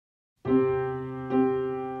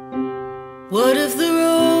What if the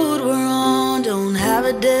road we're on don't have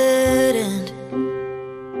a dead end,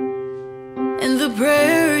 and the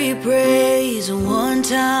prayer you pray is a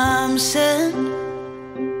one-time send?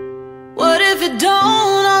 What if it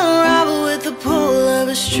don't unravel with the pull of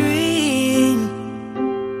a string,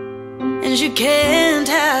 and you can't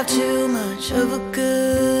have too much of a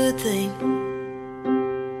good thing?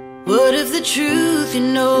 What if the truth you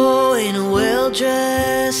know ain't a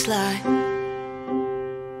well-dressed lie,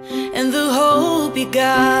 and the hope you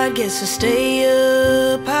got gets to stay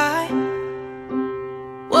up high?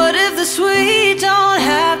 What if the sweet don't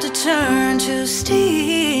have to turn to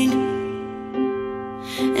sting,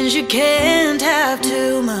 and you can't have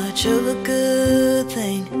too much of a good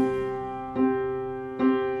thing?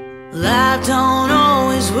 Life don't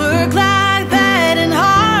always work like that, and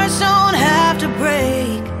hearts don't have to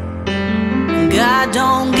break. God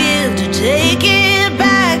don't give to take it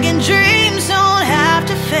back, and dreams don't have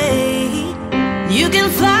to fade. You can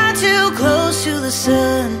fly too close to the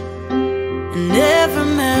sun and never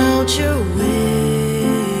melt your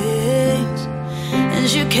wings, and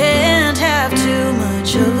you can't have too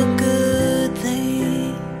much of a good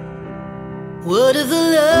thing. What if the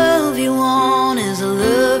love you want is the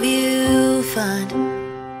love you find,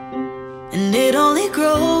 and it only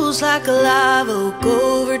grows like a live oak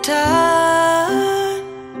over time?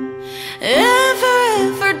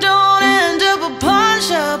 Effort don't end up a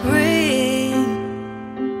punch-up ring,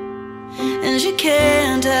 and you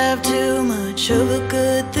can't have too much of a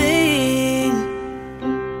good thing.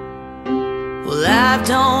 Well, life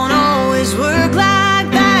don't always work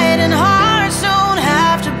like that, and hearts don't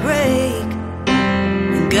have to break,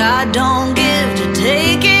 and God don't give to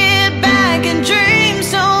take it back, and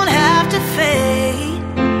dreams don't have to fade.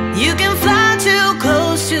 You can fly too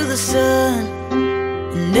close to the sun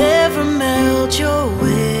and never melt your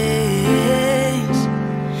wings,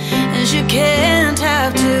 and you can't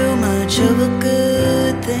have too much of a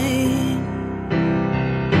good thing.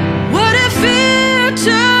 What if fear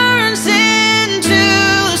turns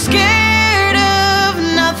into scared of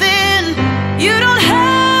nothing? You don't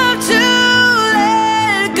have to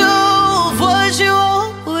let go of what you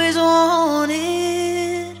always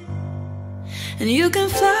wanted, and you can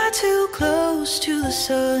fly too close to the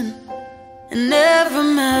sun and never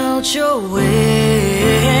melt your wings.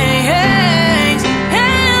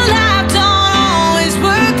 And life don't always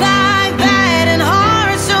work like that, and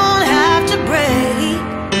hearts don't have to break.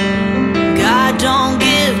 God don't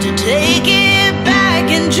give to take it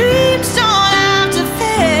back, and dreams don't have to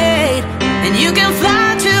fade. And you can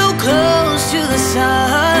fly too close to the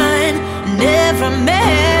sun, never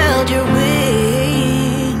melt your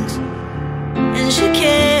wings, and you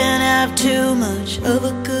can't have too much of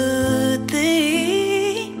a good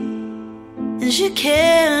thing, and you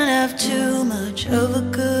can't have too much of a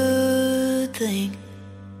good thing.